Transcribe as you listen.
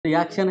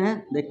Reaction है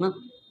देखना,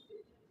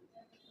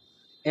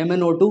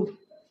 MnO2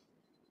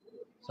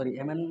 sorry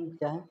Mn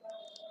क्या है,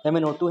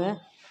 MnO2 है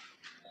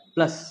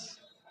प्लस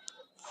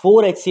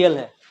 4HCl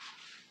है,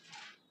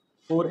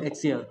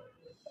 4HCl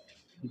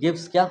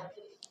गिव्स क्या,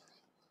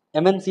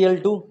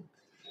 MnCl2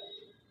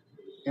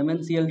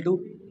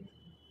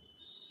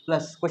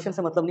 प्लस, क्वेश्चन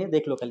से मतलब नहीं है,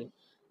 देख लो खाली,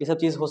 ये सब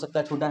चीज़ हो सकता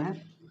है छूटा है,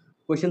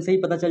 क्वेश्चन से ही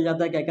पता चल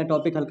जाता है क्या क्या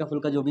टॉपिक हल्का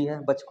फुल्का जो भी है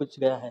बच कुछ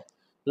गया है,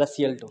 प्लस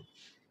Cl2।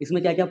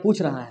 इसमें क्या क्या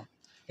पूछ रहा है,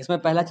 इसमें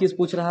पहला चीज़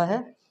पूछ रहा है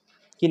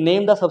कि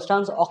नेम द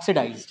सब्सटेंस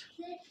ऑक्सीडाइज्ड।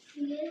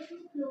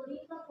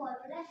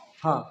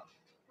 हाँ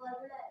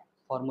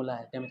फॉर्मूला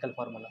है, केमिकल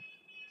फॉर्मूला।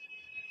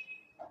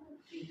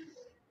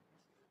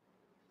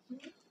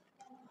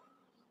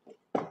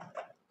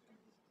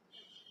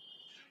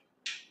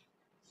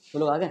 तो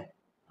लोग आ गए,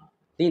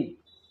 3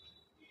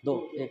 2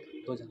 1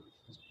 2 जन।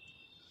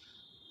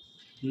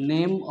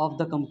 Name of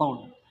the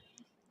compound,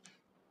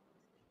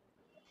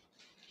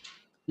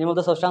 name of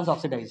the substance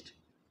oxidised,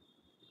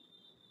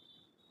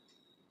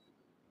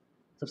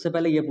 सबसे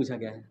पहले ये पूछा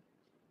गया है,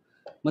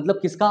 मतलब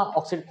किसका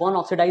कौन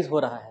ऑक्सीडाइज हो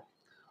रहा है।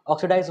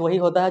 ऑक्सीडाइज वही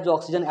होता है जो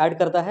ऑक्सीजन ऐड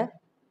करता है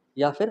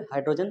या फिर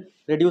हाइड्रोजन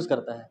रिड्यूस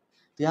करता है।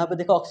 तो यहाँ पे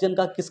देखो ऑक्सीजन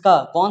का किसका,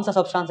 कौन सा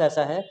सब्सटेंस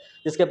ऐसा है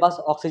जिसके पास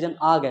ऑक्सीजन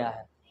आ गया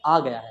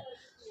है,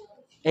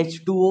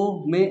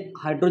 H2O में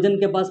हाइड्रोजन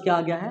के पास क्या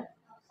आ गया है,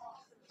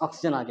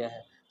 ऑक्सीजन आ गया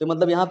है। तो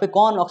मतलब यहाँ पे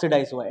कौन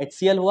ऑक्सीडाइज हुआ,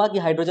 HCl हुआ कि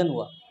हाइड्रोजन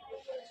हुआ,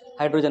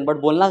 हाइड्रोजन। बट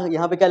बोलना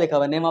यहाँ पे क्या लिखा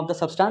हुआ है, नेम ऑफ द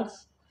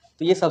सब्सटेंस,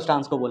 तो ये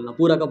सब्सटेंस को बोलना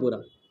पूरा का पूरा,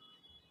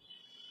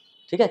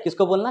 ठीक है।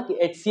 किसको बोलना कि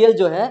HCl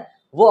जो है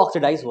वो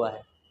ऑक्सीडाइज हुआ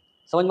है,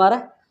 समझ में आ रहा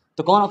है।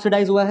 तो कौन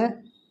ऑक्सीडाइज हुआ है,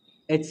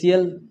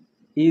 HCl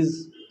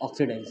इज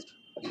ऑक्सीडाइज्ड,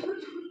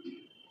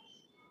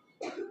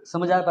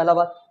 समझ आया पहला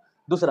बात।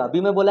 दूसरा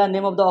बी में बोला है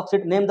name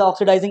the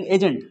oxidising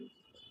agent,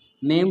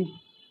 name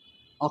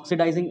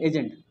oxidising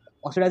agent.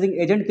 Oxidising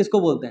agent किसको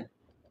बोलते हैं,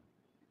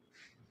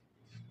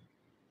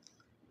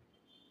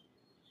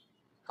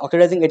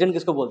 ऑक्सीडाइजिंग एजेंट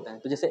किसको बोलते हैं,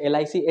 तो जैसे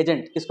LIC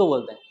एजेंट किसको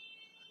बोलते हैं,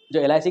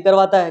 जो LIC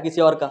करवाता है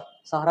किसी और का,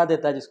 सहारा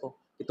देता है जिसको,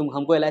 कि तुम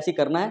हमको LIC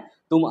करना है,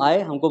 तुम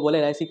आए हमको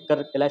बोले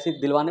LIC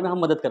दिलवाने में हम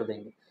मदद कर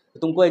देंगे, तो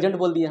तुमको एजेंट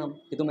बोल दिए हम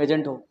कि तुम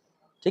एजेंट हो,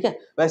 ठीक है।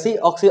 वैसे ही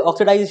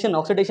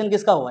ऑक्सीडेशन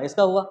किसका हुआ,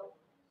 इसका हुआ।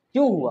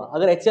 क्यों हुआ,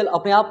 अगर HCl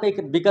अपने आप में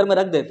एक बीकर में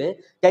रख देते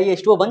क्या ये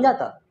H2O बन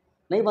जाता,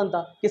 नहीं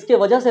बनता। किसके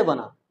वजह से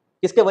बना,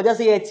 किसके वजह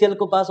से ये HCl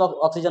को पास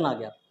ऑक्सीजन आ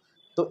गया,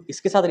 तो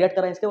इसके साथ रिएक्ट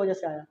करा, इसके वजह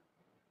से आया।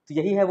 तो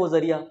यही है वो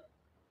जरिया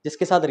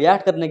जिसके साथ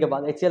रिएक्ट करने के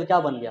बाद HCl क्या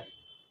बन गया,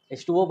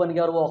 H2O बन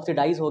गया और वो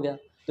ऑक्सीडाइज हो गया।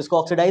 तो इसको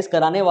ऑक्सीडाइज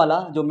कराने वाला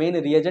जो मेन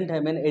रिएजेंट है,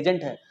 मेन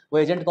एजेंट है, वो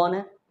एजेंट कौन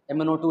है,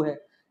 MnO2 है।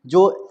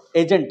 जो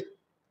एजेंट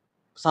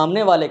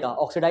सामने वाले का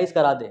ऑक्सीडाइज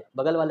करा दे,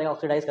 बगल वाले का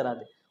ऑक्सीडाइज करा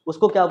दे,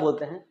 उसको क्या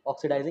बोलते हैं,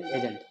 ऑक्सीडाइजिंग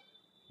एजेंट।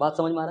 बात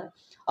समझ में आ रहा है।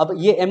 अब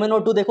ये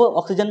MnO2 देखो,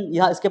 ऑक्सीजन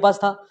यहाँ इसके पास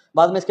था,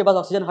 बाद में इसके पास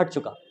ऑक्सीजन हट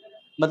चुका,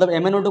 मतलब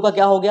MnO2 का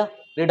क्या हो गया,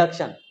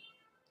 रिडक्शन।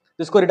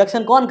 तो इसको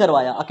रिडक्शन कौन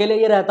करवाया, अकेले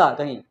ये रहता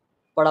कहीं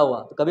पड़ा हुआ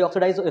तो कभी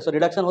ऑक्सीडाइज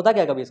रिडक्शन होता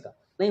क्या, कभी इसका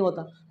नहीं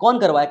होता। कौन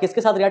करवाया,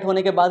 किसके साथ रिएक्ट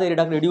होने के बाद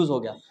रिड्यूस हो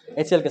गया,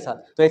 HCl के साथ।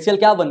 तो HCl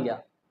क्या बन गया,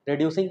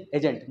 रिड्यूसिंग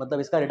एजेंट, मतलब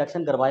इसका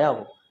रिडक्शन करवाया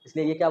वो,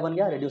 इसलिए ये क्या बन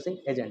गया, रिड्यूसिंग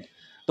एजेंट।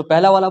 तो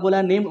पहला वाला बोला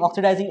है नेम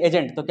ऑक्सीडाइजिंग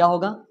एजेंट, तो क्या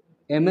होगा,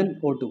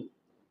 MnO2,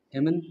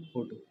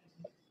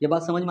 ये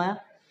बात समझ में आया।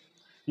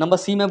 नंबर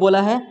सी में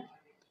बोला है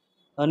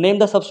नेम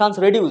द सब्सटेंस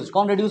रिड्यूस,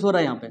 कौन रिड्यूस हो रहा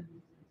है यहाँ पे,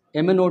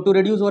 MnO2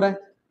 रिड्यूस हो रहा है,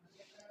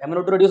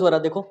 MnO2 रिड्यूस हो रहा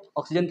है। देखो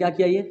ऑक्सीजन क्या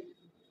किया, ये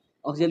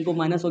ऑक्सीजन को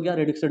माइनस हो गया,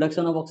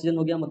 रिडक्शन ऑफ ऑक्सीजन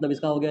हो गया, मतलब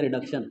इसका हो गया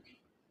रिडक्शन,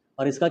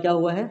 और इसका क्या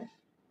हुआ है,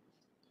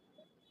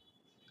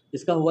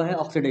 इसका हुआ है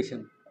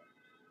ऑक्सीडेशन।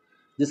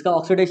 जिसका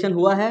ऑक्सीडेशन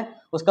हुआ है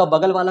उसका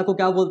बगल वाला को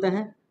क्या बोलते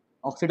हैं,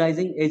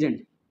 ऑक्सीडाइजिंग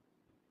एजेंट,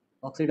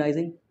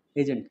 ऑक्सीडाइजिंग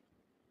एजेंट।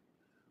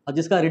 और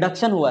जिसका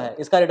रिडक्शन हुआ है,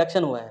 इसका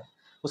रिडक्शन हुआ है,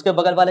 उसके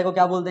बगल वाले को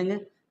क्या बोल देंगे,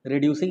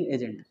 reducing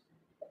agent,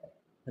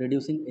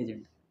 reducing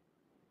agent.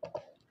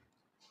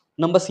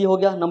 Number C हो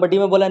गया। नंबर डी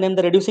में बोला name the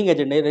reducing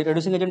agent,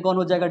 reducing agent कौन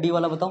हो जाएगा, डी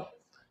वाला बताओ,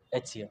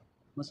 HCl,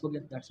 बस हो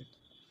गया, दैट्स इट।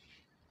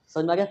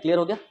 समझ में आ गया, क्लियर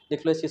हो गया,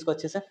 देख लो इस चीज़ को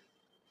अच्छे से।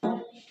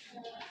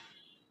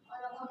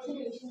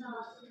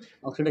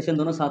 ऑक्सीडेशन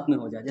दोनों साथ में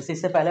हो जाए, जैसे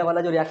इससे पहले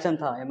वाला जो रिएक्शन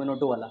था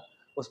MnO2 वाला,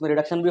 उसमें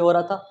रिडक्शन भी हो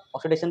रहा था,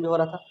 ऑक्सीडेशन भी हो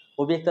रहा था,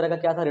 वो भी एक तरह का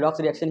क्या था,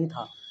 रिडॉक्स रिएक्शन ही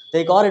था। तो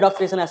एक और रिडॉक्स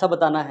रिएक्शन ऐसा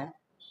बताना है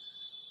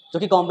जो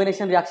कि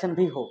कॉम्बिनेशन रिएक्शन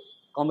भी हो।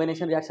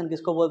 कॉम्बिनेशन रिएक्शन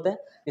किसको बोलते हैं,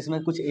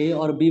 इसमें कुछ A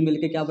और B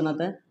मिलके क्या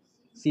बनाता है,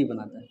 C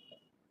बनाता है,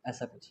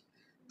 ऐसा कुछ।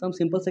 तो हम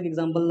सिंपल से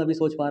एग्जांपल अभी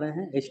सोच पा रहे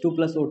हैं, H2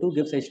 + O2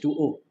 गिव्स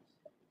H2O।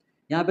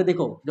 यहाँ पे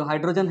देखो जो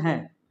हाइड्रोजन है,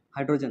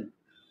 हाइड्रोजन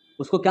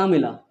उसको क्या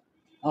मिला,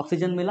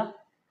 ऑक्सीजन मिला,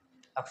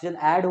 ऑक्सीजन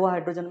ऐड हुआ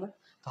हाइड्रोजन में,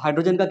 तो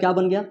हाइड्रोजन का क्या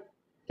बन गया,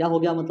 क्या हो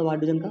गया, मतलब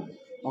हाइड्रोजन का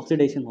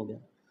ऑक्सीडेशन हो गया।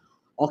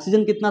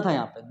 ऑक्सीजन कितना था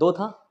यहाँ पे, 2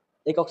 था,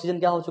 एक ऑक्सीजन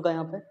क्या हो चुका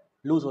यहाँ पे,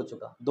 लूज हो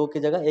चुका, 2 की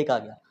जगह 1 आ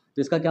गया,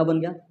 तो इसका क्या बन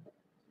गया,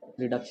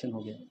 रिडक्शन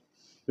हो गया,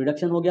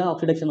 रिडक्शन हो गया,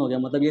 ऑक्सीडेशन हो गया,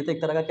 मतलब ये तो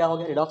एक तरह का क्या हो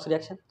गया, रिडॉक्स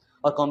रिएक्शन।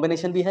 और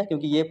कॉम्बिनेशन भी है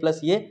क्योंकि ये प्लस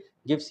ये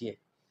गिव्स ये,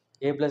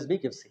 A +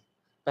 B गिव्स C।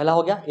 पहला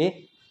हो गया A,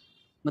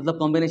 मतलब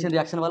कॉम्बिनेशन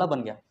रिएक्शन वाला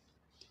बन गया।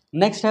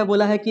 नेक्स्ट है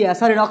बोला है कि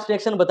ऐसा रिडॉक्स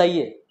रिएक्शन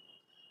बताइए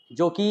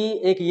जो कि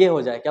एक ये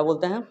हो जाए, क्या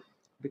बोलते हैं,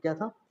 क्या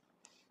था,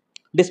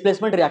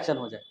 डिस्प्लेसमेंट रिएक्शन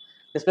हो जाए।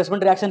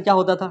 डिस्प्लेसमेंट रिएक्शन क्या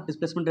होता था?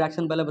 डिस्प्लेसमेंट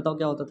रिएक्शन पहले बताओ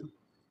क्या होता था?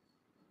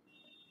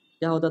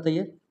 क्या होता था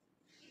ये?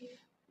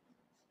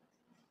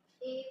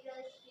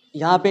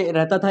 यहाँ पे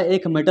रहता था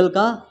एक मेटल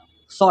का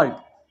सॉल्ट,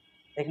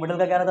 एक मेटल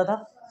का क्या रहता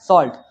था?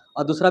 सॉल्ट,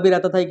 और दूसरा भी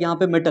रहता था एक यहाँ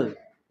पे मेटल।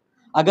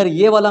 अगर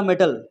ये वाला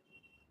मेटल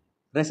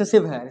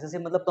रेसेसिव है,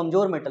 रेसेसिव मतलब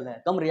कमजोर मेटल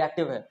है, कम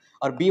रिएक्टिव है,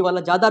 और बी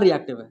वाला ज़्यादा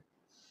रिएक्टिव है,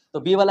 तो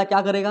बी वाला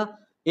क्या करेगा?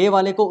 ए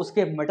वाले को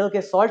उसके मेटल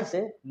के सॉल्ट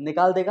से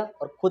निकाल देगा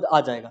और खुद आ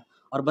जाएगा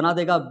और बना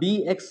देगा बी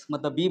एक्स,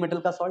 मतलब बी मेटल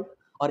का सॉल्ट,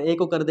 और ए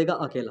को कर देगा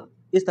अकेला।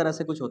 इस तरह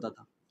से कुछ होता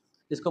था,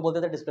 इसको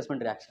बोलते थे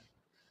डिस्प्लेसमेंट रिएक्शन।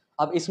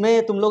 अब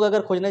इसमें तुम लोग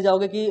अगर खोजने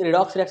जाओगे कि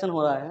रिडॉक्स रिएक्शन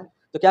हो रहा है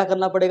तो क्या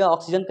करना पड़ेगा?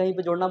 ऑक्सीजन कहीं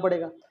पे जोड़ना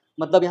पड़ेगा।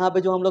 मतलब यहाँ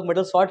पे जो हम लोग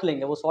मेटल सॉल्ट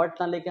लेंगे वो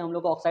सॉल्ट ना लेके हम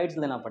लोग को ऑक्साइड्स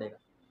लेना पड़ेगा।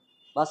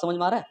 बात समझ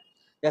में आ रहा है?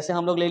 जैसे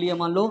हम लोग ले लिए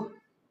मान लो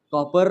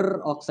कॉपर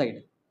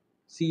ऑक्साइड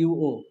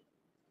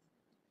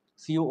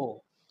CuO,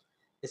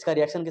 इसका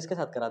रिएक्शन किसके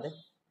साथ करा दे?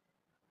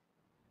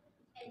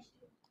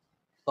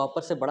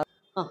 कॉपर से बड़ा,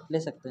 हाँ ले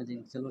सकते हैं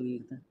जिंक, चलो ले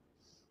लेते हैं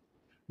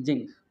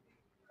जिंक।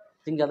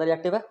 जिंक ज़्यादा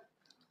रिएक्टिव है,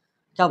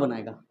 क्या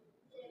बनाएगा?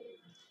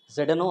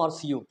 ZnO और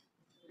Cu,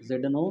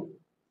 ZnO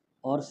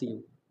और Cu।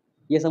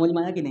 ये समझ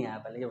में आया कि नहीं आया?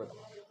 पहले ये बताओ,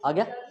 आ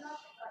गया?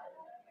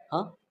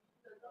 हाँ,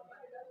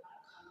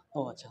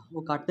 ओह अच्छा,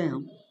 वो काटते हैं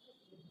हम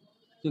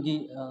क्योंकि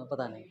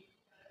पता नहीं,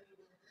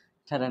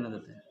 रहने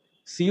देते हैं।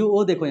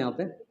 CuO देखो यहाँ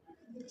पे,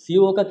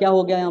 CuO का क्या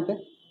हो गया यहाँ पे?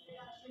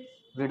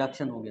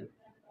 रिडक्शन हो गया,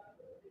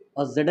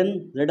 और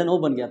ZnO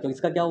बन गया, तो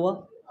इसका क्या हुआ?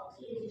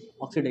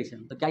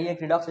 ऑक्सीडेशन। तो क्या ये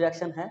एक रिडॉक्स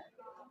रिएक्शन है?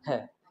 है,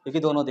 क्योंकि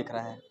दोनों दिख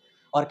रहा है।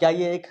 और क्या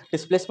ये एक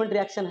डिस्प्लेसमेंट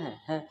रिएक्शन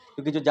है?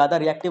 क्योंकि जो ज़्यादा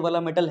रिएक्टिव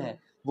वाला मेटल है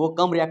वो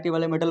कम रिएक्टिव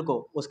वाले मेटल को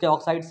उसके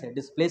ऑक्साइड से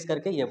डिस्प्लेस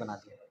करके ये बना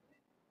दिया।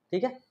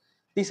 ठीक है।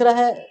 तीसरा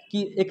है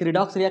कि एक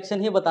रिडॉक्स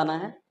रिएक्शन ही बताना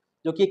है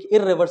जो कि एक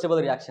इररिवर्सिबल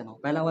रिएक्शन हो।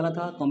 पहला वाला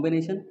था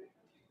कॉम्बिनेशन,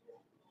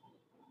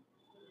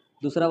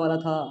 दूसरा वाला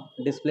था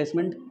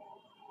डिस्प्लेसमेंट,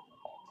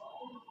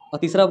 और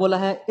तीसरा बोला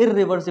है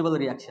irreversible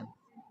reaction.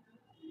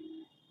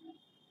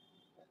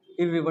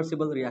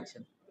 Irreversible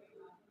reaction,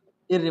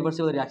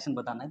 irreversible reaction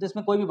बताना है, तो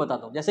इसमें कोई भी बता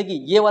दो। जैसे कि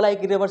ये वाला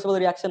एक इररिवर्सिबल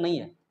रिएक्शन नहीं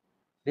है,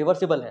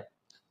 रिवर्सिबल है।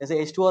 जैसे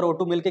H2 और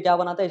O2 मिलके क्या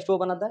बनाता है? H2O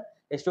बनाता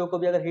है। H2O को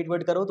भी अगर हीट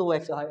वेट करो तो वो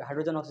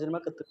हाइड्रोजन ऑक्सीजन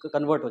में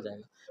कन्वर्ट हो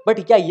जाएगा। बट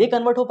क्या ये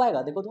कन्वर्ट हो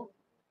पाएगा? देखो तो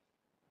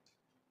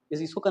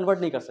इसको कन्वर्ट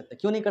नहीं कर सकते।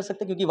 क्यों नहीं कर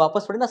सकते? क्योंकि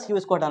वापस थोड़ी ना CO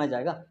इसको हटाने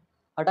जाएगा,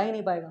 हटा ही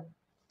नहीं पाएगा।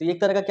 तो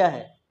एक तरह का क्या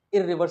है?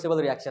 इररिवर्सिबल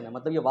रिएक्शन है,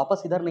 मतलब ये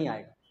वापस इधर नहीं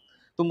आएगा।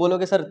 तुम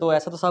बोलोगे सर तो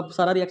ऐसा तो सब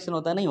सारा रिएक्शन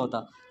होता है, नहीं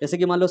होता। जैसे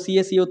कि मान लो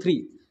CaCO3,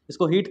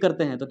 इसको हीट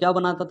करते हैं तो क्या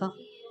बनाता था?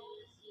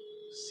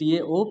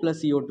 CaO +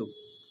 CO2,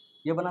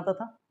 ये बनाता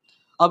था।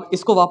 अब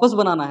इसको वापस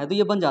बनाना है तो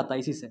ये बन जाता है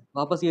इसी से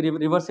वापस, ये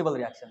रिवर्सिबल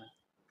रिएक्शन है।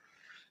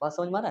 बात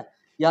समझ में आ रहा है?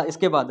 या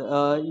इसके बाद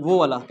वो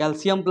वाला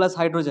कैल्शियम +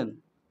 हाइड्रोजन,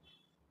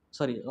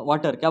 सॉरी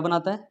वाटर, क्या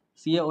बनाता है?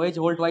 CaOH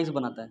होल ट्वाइस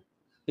बनाता है,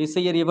 तो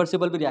इससे ये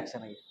रिवर्सिबल भी रिएक्शन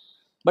है ये।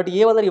 बट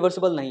ये वाला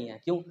रिवर्सिबल नहीं है,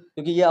 क्यों?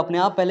 क्योंकि ये अपने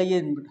आप पहले ये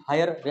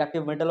हायर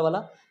रिएक्टिव मेटल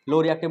वाला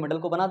लो रिएक्टिव मेटल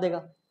को बना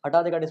देगा,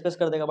 हटा देगा, डिस्प्लेस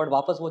कर देगा, बट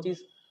वापस वो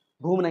चीज़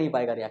घूम नहीं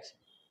पाएगा रिएक्शन।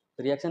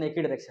 तो रिएक्शन एक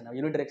ही डायरेक्शन है,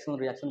 यूनिट डायरेक्शनल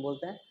रिएक्शन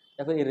बोलते हैं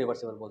या फिर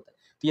इरिवर्सिबल बोलते हैं।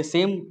 तो ये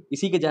सेम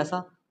इसी के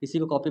जैसा, इसी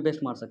को कॉपी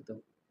पेस्ट मार सकते हो।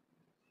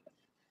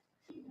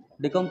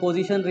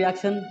 डिकम्पोजिशन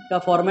रिएक्शन का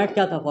फॉर्मेट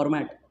क्या था?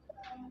 फॉर्मेट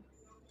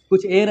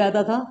कुछ ए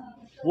रहता था,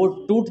 वो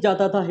टूट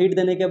जाता था हीट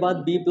देने के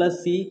बाद B +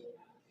 C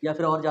या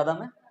फिर और ज़्यादा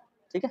में।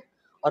 ठीक है।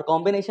 और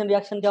कॉम्बिनेशन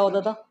रिएक्शन क्या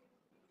होता था?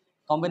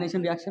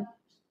 कॉम्बिनेशन रिएक्शन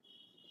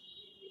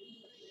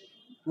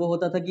वो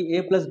होता था कि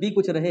A + B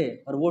कुछ रहे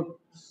और वो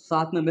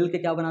साथ में मिल के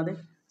क्या बना दे?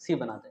 C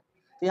बना दे।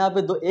 तो यहाँ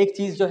पे एक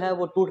चीज़ जो है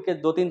वो टूट के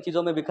 2-3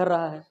 चीज़ों में बिखर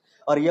रहा है,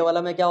 और ये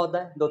वाला में क्या होता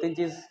है? 2-3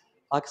 चीज़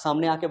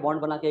सामने आके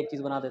बॉन्ड बना के एक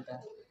चीज़ बना देता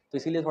है। तो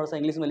इसीलिए थोड़ा सा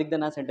इंग्लिश में लिख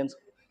देना है सेंटेंस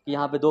कि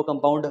यहाँ पे 2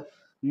 कंपाउंड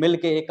मिल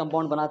के एक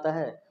कंपाउंड बनाता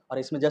है, और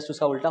इसमें जस्ट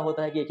उसका उल्टा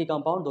होता है कि एक ही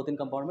कंपाउंड 2-3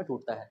 कंपाउंड में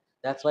टूटता है।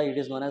 That's why it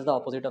is known as the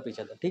opposite of each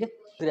other. ठीक है।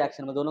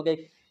 रिएक्शन में दोनों के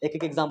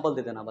एक एग्जाम्पल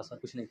दे देना, बस और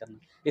कुछ नहीं करना।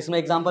 इसमें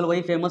एग्जाम्पल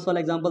वही फेमस वाला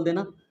एग्जाम्पल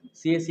देना,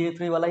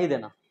 CaCO3 वाला ही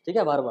देना। ठीक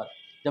है। बार बार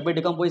जब भी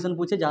डिकम्पोजिशन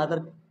पूछे ज़्यादातर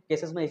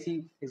केसेस में इसी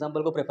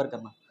एग्जाम्पल को प्रेफर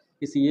करना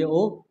कि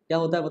CaO क्या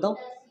होता है बताओ?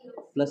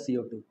 +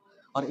 CO2।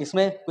 और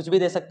इसमें कुछ भी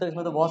दे सकते हो,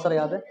 इसमें तो बहुत सारा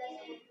याद है।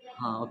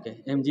 हाँ okay,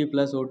 Mg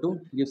 + O2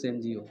 gives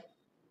MgO।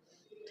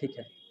 ठीक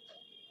है,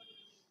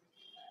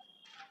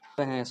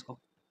 हैं इसको।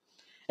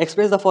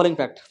 Express the following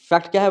fact.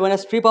 Fact क्या है? When a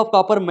strip of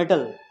copper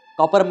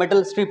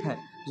metal strip है,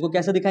 उसको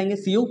कैसे दिखाएंगे?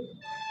 Cu,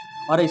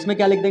 और इसमें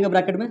क्या लिख देंगे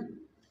ब्रैकेट में?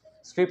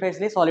 स्ट्रिप है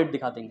इसलिए सॉलिड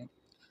दिखा देंगे।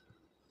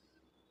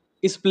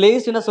 इस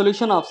placed in a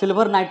solution of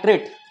silver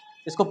nitrate,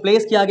 इसको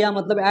प्लेस किया गया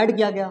मतलब ऐड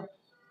किया गया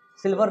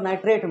सिल्वर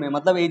नाइट्रेट में,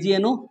 मतलब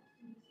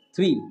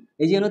AgNO3।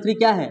 AgNO3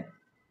 क्या है?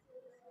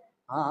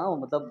 हाँ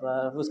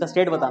मतलब उसका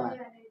स्टेट बताना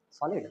है।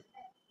 सॉलिड,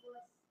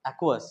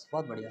 एक्वस,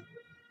 बहुत बढ़िया।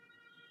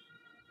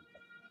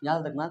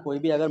 याद रखना, कोई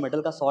भी अगर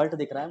मेटल का सॉल्ट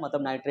दिख रहा है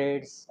मतलब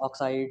नाइट्रेट्स,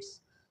 ऑक्साइड्स,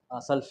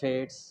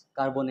 सल्फेट्स,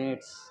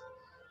 कार्बोनेट्स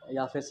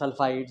या फिर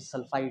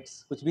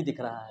सल्फाइड्स कुछ भी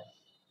दिख रहा है,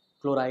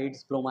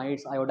 क्लोराइड्स,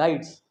 ब्रोमाइड्स,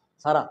 आयोडाइड्स,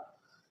 सारा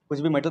कुछ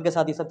भी मेटल के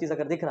साथ ये सब चीज़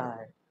अगर दिख रहा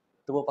है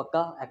तो वो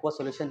पक्का एक्वा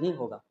सॉल्यूशन ही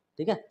होगा।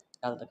 ठीक है,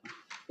 याद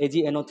रखना।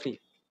 AgNO3।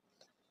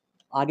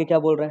 आगे क्या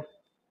बोल रहे हैं?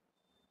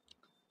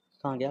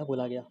 कहाँ गया,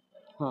 भुला गया,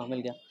 हाँ मिल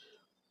गया।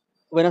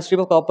 When a strip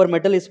of copper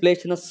metal is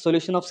placed in a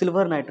solution of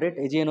silver nitrate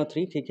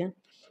AgNO3, ठीक है,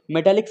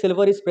 metallic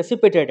silver is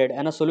precipitated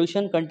and a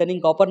solution containing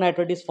copper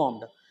nitrate is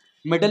formed.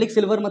 metallic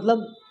silver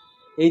मतलब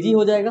Ag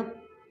हो जाएगा,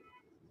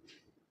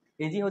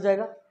 Ag हो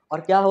जाएगा,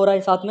 और क्या हो रहा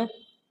है साथ में,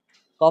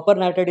 copper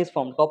nitrate is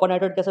formed. Copper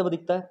nitrate कैसे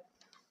दिखता है,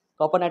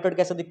 कॉपर नाइट्रेट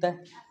कैसे दिखता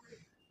है,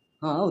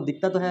 हाँ वो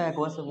दिखता तो है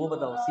एक्वस, वो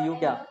बताओ Cu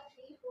क्या,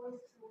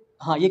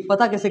 हाँ ये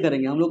पता कैसे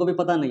करेंगे, हम लोग को भी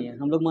पता नहीं है,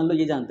 हम लोग मान लो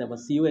ये जानते हैं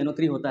बस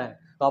CuNO3 होता है,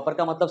 कॉपर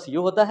का मतलब Cu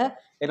होता है,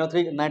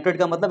 NO3 नाइट्रेट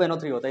का मतलब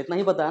NO3 होता है, इतना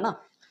ही पता है ना।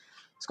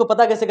 इसको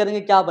पता कैसे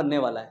करेंगे क्या बनने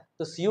वाला है,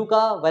 तो Cu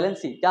का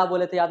वैलेंसी क्या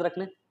बोले थे याद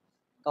रखने,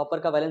 कॉपर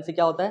का वैलेंसी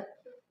क्या होता है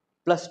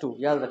 +2,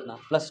 याद रखना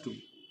 +2,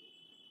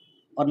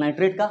 और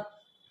नाइट्रेट का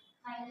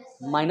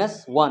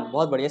 -1,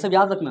 बहुत बढ़िया, ये सब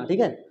याद रखना, ठीक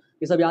है,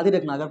 ये सब याद ही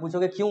रखना। अगर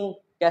पूछोगे क्यों,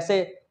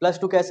 कैसे,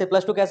 +2 कैसे,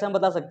 +2 कैसे हम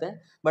बता सकते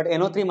हैं, बट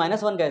NO3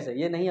 -1 कैसे,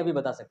 ये नहीं अभी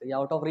बता सकते, ये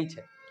आउट ऑफ रीच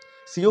है।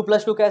 Cu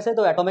 +2 कैसे,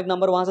 तो एटॉमिक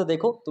नंबर वहाँ से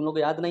देखो, तुम लोग को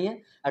याद नहीं है,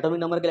 एटॉमिक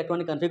नंबर के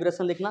इलेक्ट्रॉनिक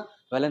कन्फिग्रेशन लिखना,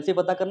 वैलेंसी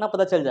पता करना,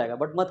 पता चल जाएगा,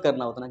 बट मत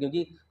करना उतना,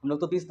 क्योंकि हम लोग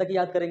तो 30 तक ही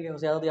याद करेंगे, उससे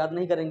ज़्यादा तो याद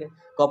नहीं करेंगे,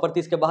 कॉपर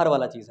 30 के बाहर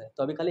वाला चीज़ है।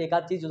 तो अभी खाली एक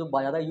आध चीज़ जो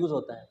ज़्यादा यूज़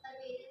होता है,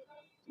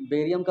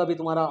 बेरियम का भी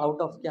तुम्हारा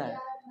आउट ऑफ क्या है,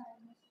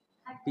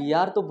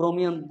 Br तो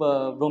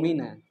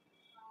ब्रोमीन है,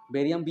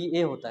 बेरियम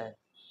Ba होता है,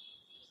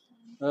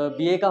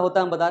 Ba का होता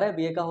है, हम बता रहे हैं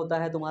Ba का होता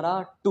है तुम्हारा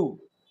 2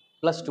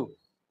 +2,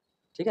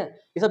 ठीक है।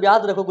 ये सब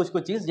याद रखो कुछ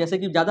कुछ चीज़, जैसे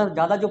कि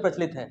ज़्यादा जो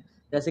प्रचलित है,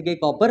 जैसे कि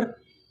कॉपर,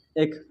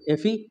 एक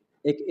Fe,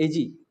 एक Ag,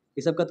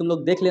 ये सब का तुम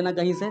लोग देख लेना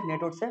कहीं से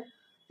नेटवर्क से,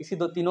 इसी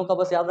तीनों का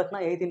बस याद रखना,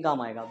 यही 3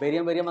 काम आएगा।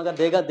 बेरियम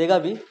अगर देगा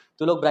भी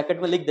तो लोग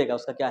ब्रैकेट में लिख देगा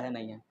उसका क्या है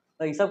नहीं है,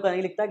 तो ये सब का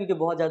नहीं लिखता क्योंकि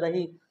बहुत ज़्यादा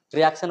ही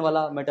रिएक्शन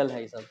वाला मेटल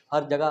है, ये सब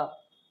हर जगह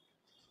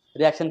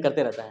रिएक्शन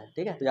करते रहता है,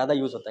 ठीक है, तो ज़्यादा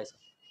यूज़ होता है सब।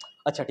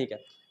 अच्छा ठीक है,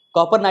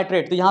 कॉपर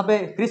नाइट्रेट, तो यहाँ पे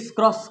क्रिस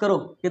क्रॉस करो,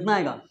 कितना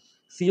आएगा,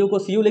 Cu को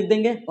Cu लिख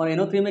देंगे और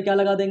NO3 में क्या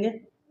लगा देंगे,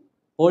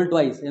 होल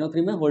ट्वाइस,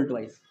 NO3 में होल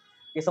ट्वाइस,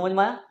 ये समझ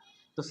में आया,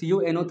 तो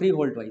CuNO3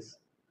 होल ट्वाइस।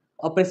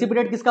 और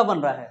प्रेसिपिटेट किसका बन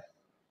रहा है,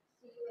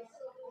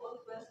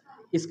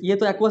 इस ये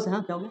तो एक्वस है,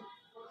 हाँ क्या हो गया,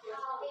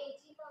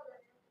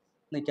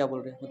 नहीं क्या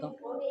बोल रहे हैं बताओ,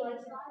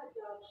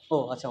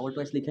 ओह अच्छा होल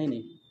ट्वाइस लिखा ही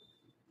नहीं,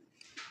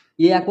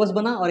 ये एक्वस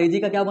बना और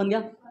Ag का क्या बन गया,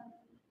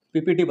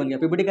 PPT बन गया।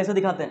 PPT कैसे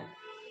दिखाते हैं,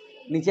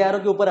 नीचे आरो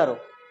कि ऊपर आरो,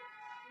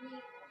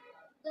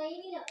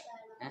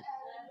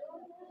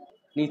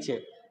 नीचे,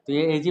 तो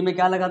ये Ag में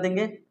क्या लगा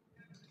देंगे,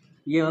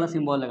 ये वाला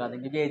सिंबल लगा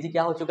देंगे, क्योंकि Ag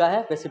क्या हो चुका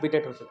है,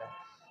 प्रेसिपिटेट हो चुका है।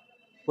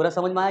 पूरा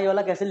समझ में आया ये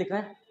वाला कैसे लिख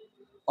रहे हैं,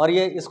 और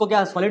ये इसको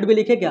क्या सॉलिड भी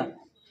लिखे क्या,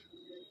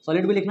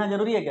 सॉलिड भी लिखना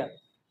जरूरी है क्या,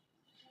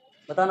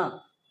 बताना,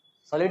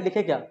 सॉलिड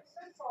लिखे क्या,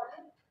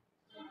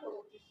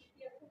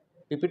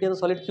 PPT तो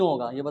सॉलिड क्यों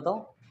होगा ये बताओ,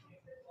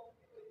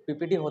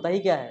 PPT होता ही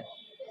क्या है,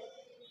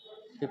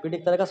 PPT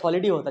एक तरह का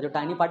सॉलिड ही होता है, जो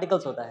टाइनी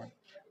पार्टिकल्स होता है,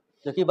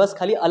 जो कि बस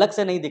खाली अलग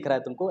से नहीं दिख रहा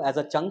है तुमको एज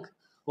अ चंक,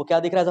 वो क्या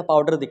दिख रहा है, एज अ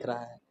पाउडर दिख रहा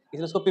है,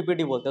 इसलिए उसको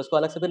PPT बोलते हैं, उसको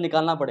अलग से फिर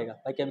निकालना पड़ेगा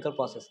बाई केमिकल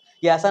प्रोसेस।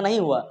 ये ऐसा नहीं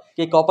हुआ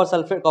कि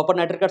कॉपर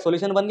नाइट्रेट का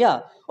सोल्यूशन बन गया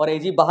और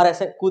Ag बाहर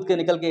ऐसे कूद के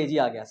निकल के Ag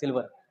आ गया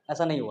सिल्वर,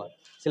 ऐसा नहीं हुआ।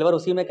 सिल्वर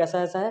उसी में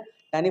कैसा ऐसा है,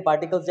 टाइनी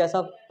पार्टिकल्स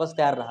जैसा बस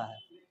तैयार रहा है,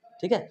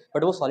 ठीक है,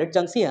 बट वो सॉलिड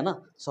चंक्स ही है ना,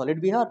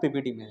 सॉलिड भी है और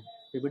PPT में है।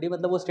 PPT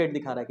मतलब वो स्टेट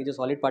दिखा रहा है कि जो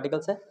सॉलिड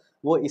पार्टिकल्स है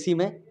वो इसी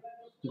में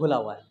घुला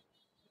हुआ है,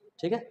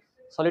 ठीक है।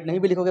 सॉलिड नहीं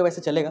भी लिखोगे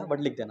वैसे चलेगा, बट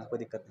लिख देना, कोई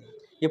दिक्कत नहीं।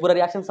 ये पूरा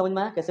रिएक्शन समझ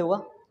में आया कैसे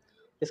हुआ,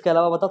 इसके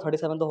अलावा बताओ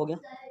 37 तो हो गया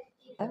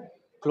है,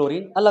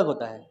 क्लोरीन अलग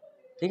होता है,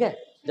 ठीक है,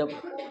 जब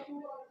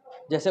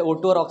जैसे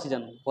O2 और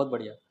ऑक्सीजन, बहुत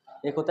बढ़िया।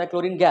 एक होता है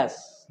क्लोरीन गैस,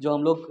 जो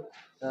हम लोग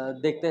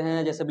देखते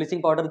हैं, जैसे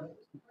ब्लीचिंग पाउडर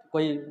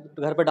कोई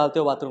घर पे डालते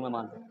हो बाथरूम में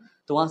मान लो,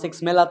 तो वहाँ से एक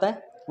स्मेल आता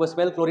है, वो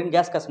स्मेल क्लोरीन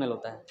गैस का स्मेल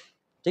होता है,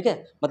 ठीक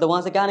है, मतलब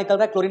वहाँ से क्या निकल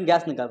रहा है, क्लोरीन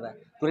गैस निकल रहा है।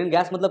 क्लोरीन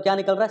गैस मतलब क्या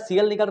निकल रहा है,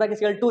 Cl निकल रहा है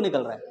कि Cl2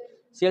 निकल रहा है,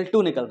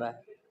 Cl2 निकल रहा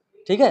है,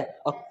 ठीक है।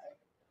 और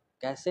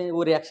कैसे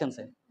वो रिएक्शन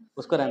से,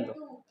 उसको रहने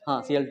दो,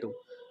 हाँ Cl2।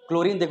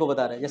 क्लोरीन देखो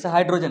बता रहे हैं, जैसे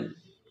हाइड्रोजन,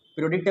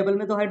 पीरियोडिक टेबल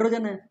में तो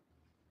हाइड्रोजन है,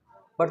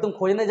 बट तुम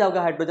खोजने जाओगे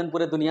हाइड्रोजन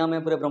पूरे दुनिया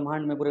में, पूरे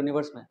ब्रह्मांड में, पूरे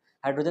यूनिवर्स में,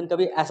 हाइड्रोजन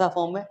कभी ऐसा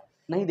फॉर्म में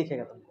नहीं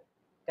दिखेगा तुमको,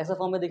 कैसा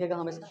फॉर्म में दिखेगा,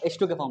 हमेशा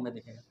H2 के फॉर्म में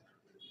दिखेगा।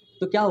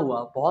 तो क्या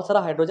हुआ, बहुत सारा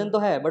हाइड्रोजन तो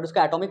है बट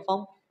उसका एटॉमिक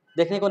फॉर्म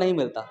देखने को नहीं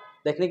मिलता,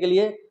 देखने के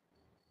लिए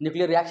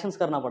न्यूक्लियर रिएक्शंस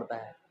करना पड़ता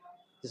है,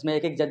 जिसमें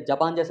एक एक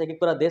जापान जैसे एक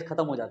पूरा देश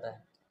खत्म हो जाता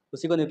है,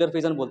 उसी को न्यूक्लियर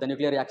फ्यूजन बोलते हैं,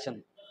 न्यूक्लियर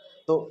रिएक्शन।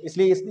 तो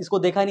इसलिए इसको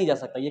देखा ही नहीं जा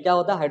सकता। ये क्या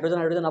होता है, हाइड्रोजन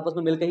हाइड्रोजन आपस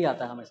में मिलकर ही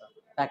आता है हमेशा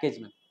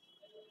पैकेज में।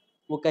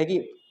 वो कहे कि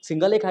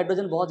सिंगल एक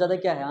हाइड्रोजन बहुत ज़्यादा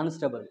क्या है,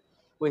 अनस्टेबल,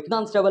 वो इतना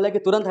अनस्टेबल है कि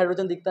तुरंत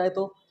हाइड्रोजन दिखता है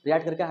तो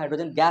रिएक्ट करके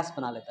हाइड्रोजन गैस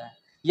बना लेता है।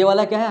 ये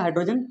वाला क्या है,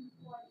 हाइड्रोजन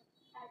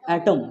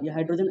एटम, ये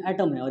हाइड्रोजन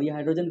एटम है, और ये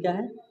हाइड्रोजन क्या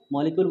है,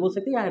 मॉलिक्यूल बोल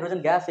सकते हैं, या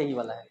हाइड्रोजन गैस यही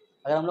वाला है।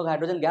 अगर हम लोग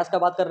हाइड्रोजन गैस का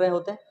बात कर रहे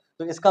होते हैं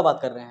तो इसका बात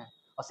कर रहे हैं,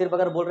 और सिर्फ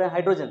अगर बोल रहे हैं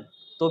हाइड्रोजन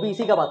तो भी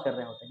इसी का बात कर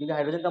रहे होते हैं, क्योंकि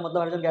हाइड्रोजन का मतलब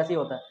हाइड्रोजन गैस ही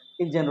होता है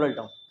इन जनरल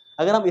टर्म।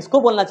 अगर हम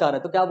इसको बोलना चाह रहे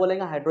हैं तो क्या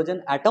बोलेंगे,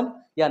 हाइड्रोजन एटम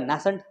या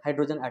नैसेंट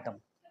हाइड्रोजन एटम,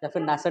 या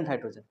फिर नैसेंट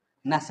हाइड्रोजन,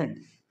 नैसेंट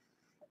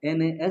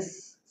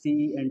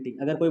NASCENT।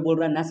 अगर कोई बोल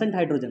रहा है नैसेंट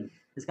हाइड्रोजन,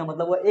 इसका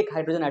मतलब वो एक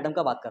हाइड्रोजन एटम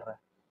का बात कर रहा है।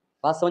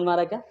 बात समझ में आ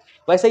रहा है क्या।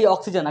 वैसे ही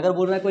ऑक्सीजन, अगर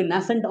बोल रहा है कोई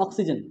नैसेंट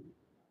ऑक्सीजन,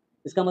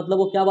 इसका मतलब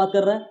वो क्या बात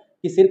कर रहा है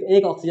कि सिर्फ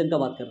एक ऑक्सीजन का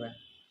बात कर रहा है।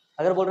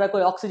 अगर बोल रहा है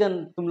कोई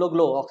ऑक्सीजन तुम लोग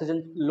लो,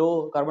 ऑक्सीजन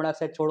लो, कार्बन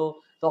डाइऑक्साइड छोड़ो,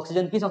 तो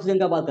ऑक्सीजन किस ऑक्सीजन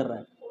का बात कर रहा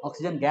है?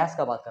 ऑक्सीजन गैस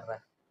का बात कर रहा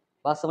है।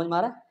 बात समझ में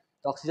आ रहा है?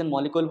 तो ऑक्सीजन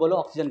मॉलिक्यूल बोलो,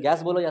 ऑक्सीजन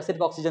गैस बोलो, या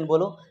सिर्फ ऑक्सीजन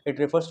बोलो, इट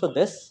रिफर्स टू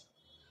दिस।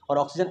 और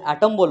ऑक्सीजन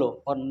एटम बोलो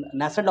और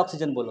नेसेंट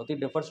ऑक्सीजन बोलो तो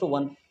it refers to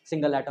one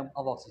single atom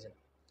of oxygen.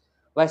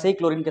 वैसे ही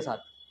क्लोरीन के साथ,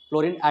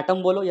 क्लोरीन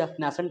एटम बोलो या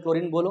नेसेंट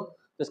क्लोरीन बोलो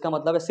तो इसका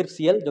मतलब है सिर्फ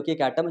Cl जो कि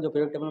एक एटम है जो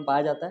पीरियोडिक टेबल में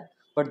पाया जाता है,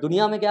 बट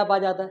दुनिया में क्या पाया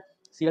जाता है?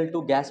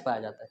 Cl2 गैस पाया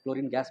जाता है,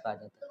 क्लोरीन गैस पाया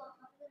जाता है।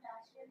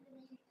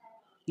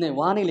 नहीं,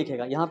 वहाँ नहीं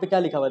लिखेगा, यहाँ पे क्या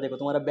लिखा हुआ है देखो,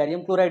 तुम्हारा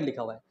बैरियम क्लोराइड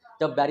लिखा हुआ है।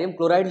 जब बैरियम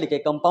क्लोराइड लिखे,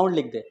 कंपाउंड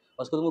लिख दे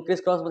और उसको तुमको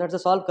क्रिस क्रॉस मेथड से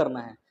सॉल्व करना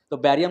है, तो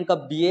बैरियम का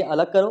Ba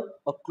अलग करो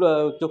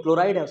और जो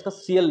क्लोराइड है उसका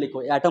Cl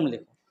लिखो, एटम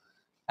लिखो।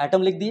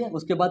 एटम लिख दिए,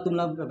 उसके बाद तुम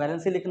लोग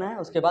वैलेंसी लिखना है,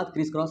 उसके बाद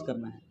क्रिस क्रॉस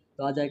करना है,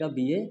 तो आ जाएगा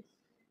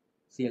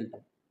BaCl2।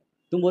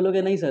 तुम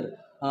बोलोगे नहीं सर,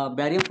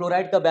 बैरियम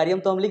क्लोराइड का बैरियम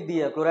तो हम लिख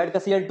दिए, क्लोराइड का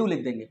Cl2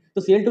 लिख देंगे,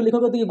 तो Cl2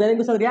 लिखोगे तो ये बैरियम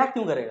के साथ रिएक्ट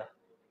क्यों करेगा?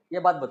 ये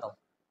बात बताओ।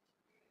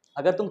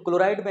 अगर तुम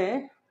क्लोराइड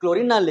में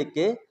क्लोरीन ना लिख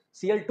के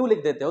Cl2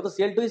 लिख देते हो तो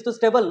Cl2 इज तो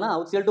स्टेबल ना,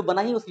 वो Cl2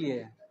 बना ही उसलिए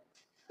है,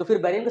 तो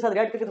फिर बैरियम के साथ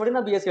रिएक्ट करके थोड़ी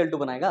ना BaCl2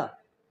 बनाएगा।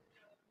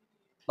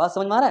 बात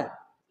समझ में आ रहा है?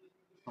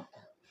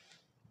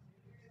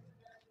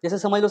 जैसे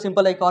समझ लो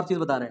सिंपल एक और चीज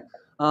बता रहे हैं,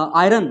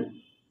 आयरन,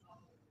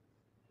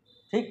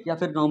 ठीक, या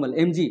फिर नॉर्मल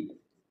Mg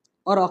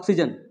और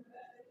ऑक्सीजन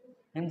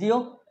MgO,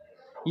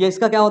 ये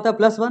इसका क्या होता है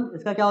 +1,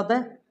 इसका क्या होता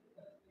है,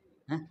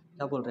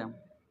 क्या बोल रहे हैं हम,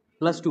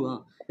 +2।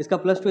 हाँ, इसका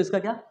 +2, इसका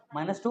क्या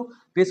 -2।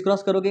 क्रिस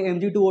क्रॉस करोगे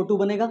Mg2O2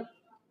 बनेगा,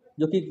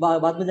 जो कि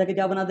बाद में जाके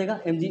क्या बना देगा,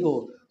 MgO।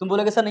 तुम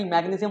बोलोगे सर नहीं,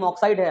 मैग्नीशियम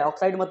ऑक्साइड है,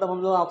 ऑक्साइड मतलब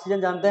हम लोग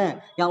ऑक्सीजन जानते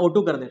हैं, यहाँ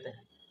O2 कर देते हैं,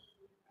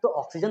 तो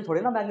ऑक्सीजन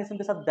थोड़े ना मैग्नीशियम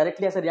के साथ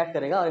डायरेक्टली ऐसे रिएक्ट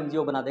करेगा और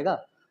MgO बना देगा,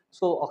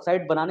 उसको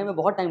ऑक्साइड बनाने में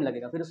बहुत टाइम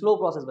लगेगा, फिर स्लो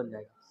प्रोसेस बन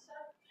जाएगा।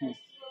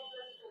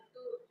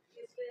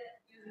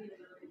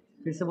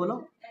 फिर से बोलो,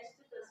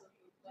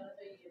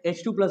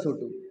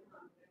 H2+O2,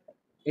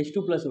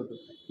 H2+O2,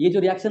 ये जो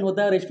रिएक्शन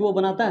होता है और H2O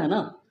बनाता है ना,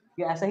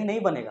 ये ऐसा ही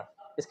नहीं बनेगा,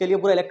 इसके लिए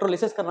पूरा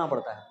इलेक्ट्रोलिसिस करना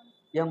पड़ता है।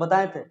 ये हम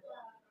बताए थे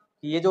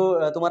कि ये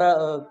जो तुम्हारा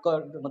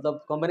मतलब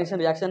कॉम्बिनेशन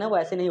रिएक्शन है वो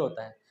ऐसे नहीं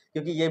होता है,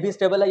 क्योंकि ये भी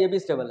स्टेबल है, ये भी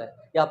स्टेबल है,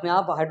 या अपने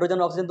आप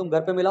हाइड्रोजन ऑक्सीजन तुम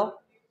घर पे मिलाओ,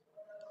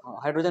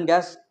 हाइड्रोजन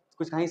गैस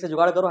कुछ कहीं से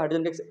जुगाड़ करो,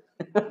 हाइड्रोजन गैस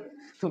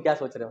तुम क्या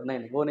सोच रहे हो, नहीं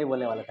नहीं वो नहीं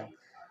बोलने वाला था।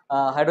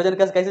 हाइड्रोजन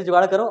गैस कैसे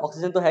जुगाड़ करो,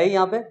 ऑक्सीजन तो है ही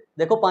यहाँ पे,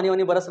 देखो पानी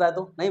वानी बरस रहा है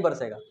तो नहीं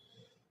बरसेगा,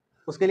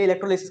 उसके लिए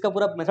इलेक्ट्रोलिसिस का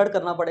पूरा मेथड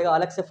करना पड़ेगा,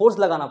 अलग से फोर्स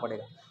लगाना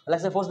पड़ेगा, अलग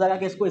से फोर्स लगा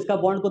के इसको, इसका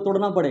बॉन्ड को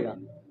तोड़ना पड़ेगा,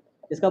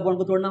 इसका बॉन्ड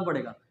को तोड़ना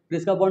पड़ेगा, फिर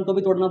इसका बॉन्ड को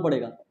भी तोड़ना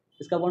पड़ेगा,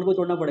 इसका बॉन्ड को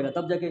तोड़ना पड़ेगा,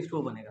 तब जाके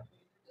H2O बनेगा।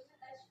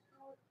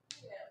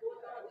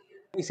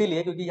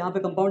 इसीलिए क्योंकि यहाँ पे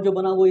कंपाउंड जो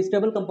बना वो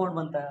स्टेबल कंपाउंड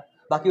बनता है,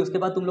 बाकी उसके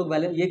बाद तुम लोग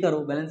ये करो,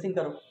 बैलेंसिंग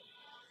करो,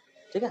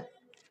 ठीक है।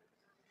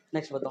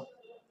 नेक्स्ट बताओ।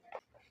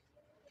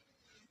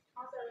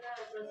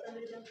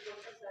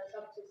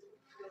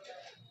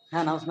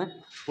 है ना, उसमें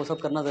वो सब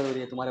करना जरूरी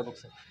है तुम्हारे बुक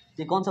से।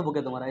 ये कौन सा बुक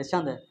है तुम्हारा,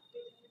 ईशांत है?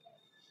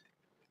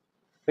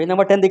 पेज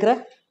नंबर 10 दिख रहा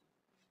है?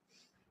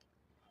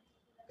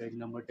 पेज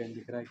नंबर 10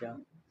 दिख रहा है क्या?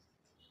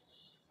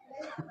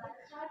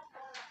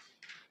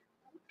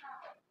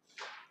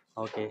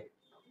 Okay.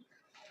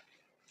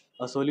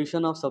 A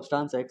solution of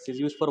substance X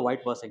is used for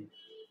white washing.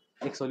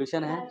 एक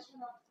सॉल्यूशन है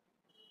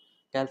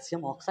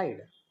कैल्शियम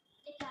ऑक्साइड,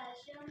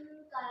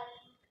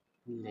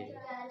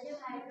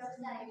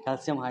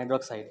 कैल्शियम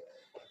हाइड्रोक्साइड।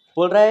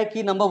 बोल रहा है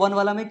कि नंबर 1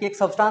 वाला में कि एक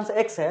सब्सटेंस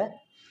X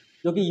है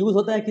जो कि यूज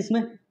होता है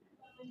किसमें,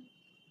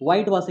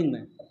 वाइट वॉशिंग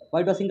में।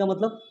 वाइट वॉशिंग का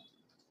मतलब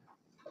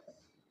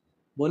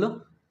बोलो,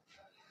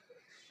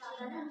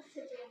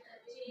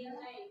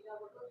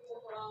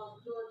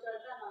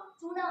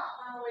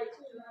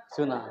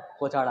 चूना,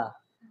 पोचाड़ा।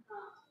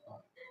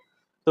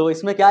 तो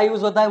इसमें क्या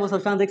यूज होता है, वो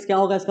सब्सटेंस X क्या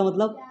होगा, इसका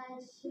मतलब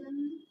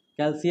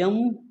कैल्शियम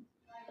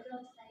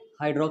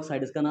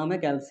हाइड्रोक्साइड, इसका नाम है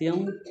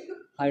कैल्शियम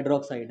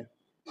हाइड्रोक्साइड।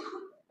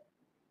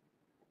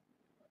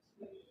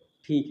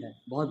 ठीक है,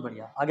 बहुत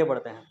बढ़िया, आगे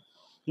बढ़ते हैं।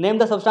 Name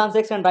the substance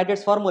X and right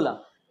it's formula.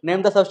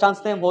 Name the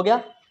substance name हो गया,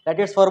 राइट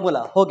इट्स फार्मूला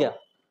हो गया,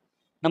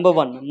 नंबर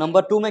 1।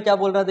 नंबर 2 में क्या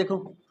बोल रहा है देखो,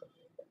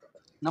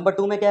 नंबर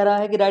 2 में कह रहा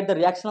है कि right the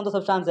reaction of the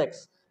substance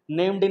X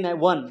named in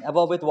 1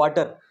 above with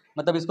water.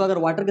 मतलब इसको अगर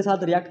वाटर के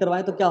साथ रिएक्ट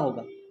करवाएं तो क्या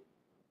होगा,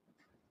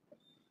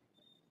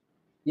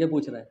 ये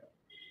पूछ रहा है।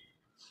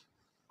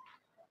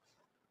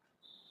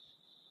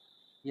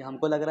 ये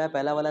हमको लग रहा है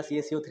पहला वाला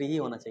CaCO3 ही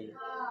होना चाहिए।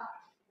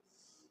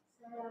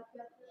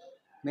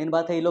 मेन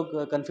बात है ये लोग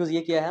कंफ्यूज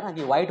ये किया है ना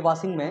कि वाइट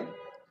वॉशिंग में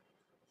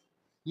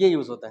ये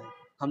यूज़ होता है,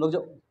 हम लोग जो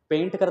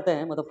पेंट करते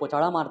हैं मतलब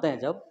पोचाड़ा मारते हैं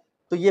जब,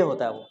 तो ये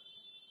होता है वो,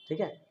 ठीक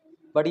है।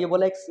 बट ये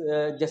बोला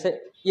एक जैसे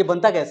ये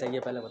बनता कैसे है, ये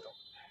पहले बताओ,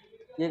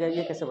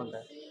 ये कैसे बनता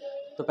है।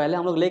 तो पहले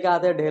हम लोग लेके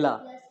आते हैं ढेला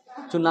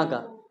चुना का,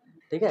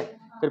 ठीक है,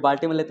 फिर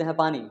बाल्टी में लेते हैं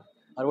पानी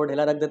और वो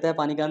ढेला रख देते हैं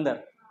पानी के अंदर,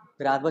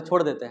 फिर आध बार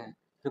छोड़ देते हैं,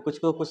 फिर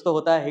कुछ तो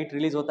होता है, हीट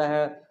रिलीज होता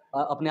है,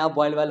 अपने आप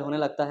बॉयल वायल होने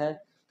लगता है,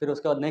 फिर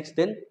उसके बाद नेक्स्ट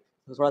दिन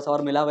थोड़ा सा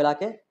और मिला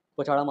के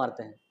पोचाड़ा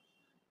मारते हैं।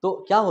 तो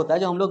क्या होता है,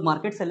 जो हम लोग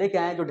मार्केट से लेके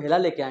आए, जो ढेला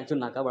लेके आए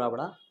चुना का बड़ा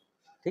बड़ा,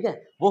 ठीक है,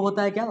 वो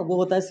होता है क्या, वो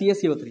होता है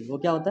CaCO3। वो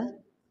क्या होता है,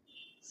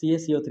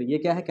 CaCO3। ये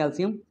क्या है,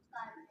 कैल्शियम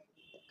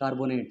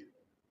कार्बोनेट।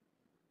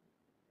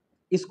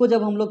 इसको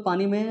जब हम लोग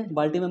पानी में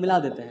बाल्टी में मिला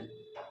देते हैं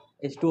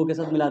H2O के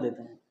साथ मिला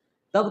देते हैं,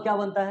 तब क्या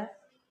बनता है,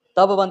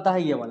 तब बनता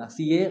है ये वाला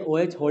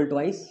CaOH होल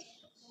ट्वाइस,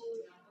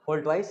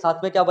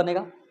 साथ में क्या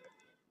बनेगा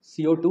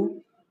CO2,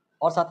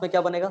 और साथ में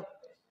क्या बनेगा,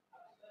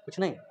 कुछ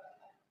नहीं,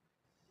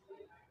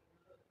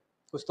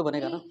 कुछ तो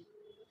बनेगा ना,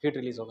 हीट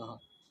रिलीज होगा, हाँ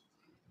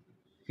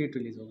हीट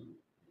रिलीज होगा,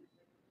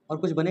 और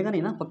कुछ बनेगा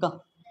नहीं ना, पक्का।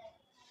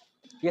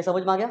 ये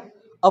समझ में आ गया।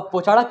 अब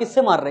पोचाड़ा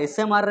किससे मार रहे हैं,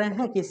 इससे मार रहे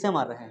हैं कि इससे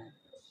मार रहे हैं,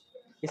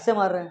 इससे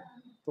मार रहे हैं,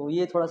 तो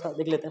ये थोड़ा सा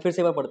देख लेते हैं, फिर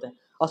से एक बार पढ़ते हैं।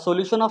 A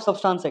solution of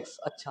substance x,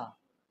 अच्छा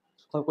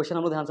क्वेश्चन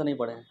हम लोग ध्यान से नहीं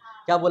पढ़े हैं,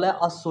 क्या बोला है,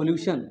 अ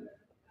सॉल्यूशन,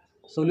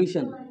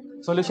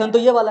 सॉल्यूशन तो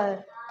ये वाला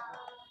है,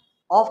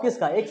 ऑफ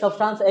किसका, एक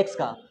सब्सटेंस एक्स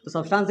का, तो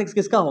सब्सटेंस एक्स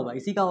किसका होगा,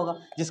 इसी का होगा,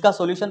 जिसका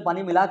सॉल्यूशन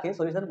पानी मिला के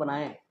सॉल्यूशन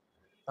बनाए,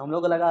 तो हम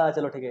लोग को लगा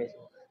चलो ठीक है,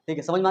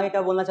 समझ में आ गया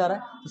क्या बोलना चाह रहा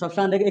है। तो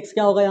सब्सटेंस एक्स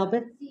क्या होगा यहाँ पे,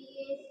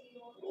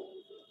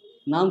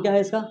 नाम क्या है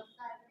इसका,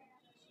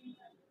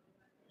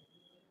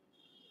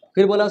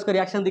 फिर बोला उसका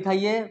रिएक्शन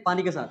दिखाइए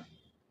पानी के साथ,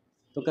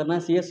 तो करना है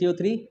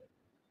CaCO3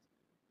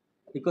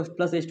 इक्वल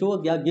प्लस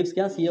H2O, क्या गिव्स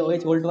क्या,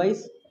 CaOH whole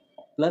twice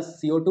plus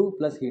CO2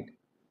 plus heat,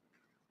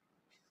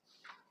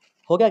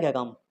 हो गया क्या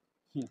काम,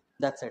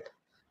 दैट्स इट।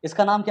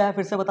 इसका नाम क्या है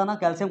फिर से बताना,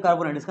 कैल्शियम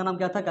कार्बोनेट, इसका नाम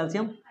क्या था,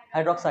 कैल्शियम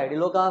हाइड्रोक्साइड, इन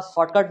लोग का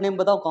शॉर्टकट नेम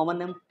बताओ, कॉमन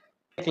नेम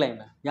क्लेम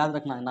है, याद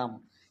रखना है नाम।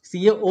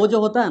 CaO जो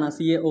होता है ना,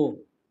 CaO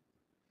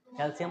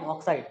कैल्शियम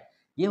ऑक्साइड,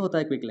 ये होता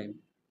है क्विक लाइन,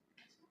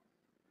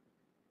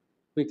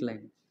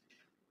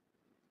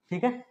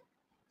 ठीक है,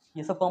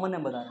 ये सब कॉमन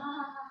नेम बता रहे हैं।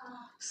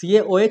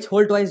 CaOH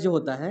होल ट्वाइस जो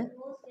होता है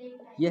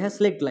ये है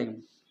स्लेक्ट लाइम,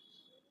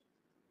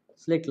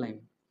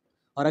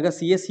 और अगर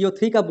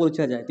CaCO3 का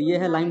पूछा जाए तो ये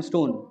है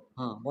लाइमस्टोन,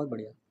 हाँ बहुत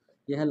बढ़िया,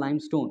 ये है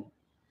लाइमस्टोन,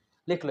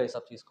 लिख लो ये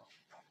सब चीज़ को।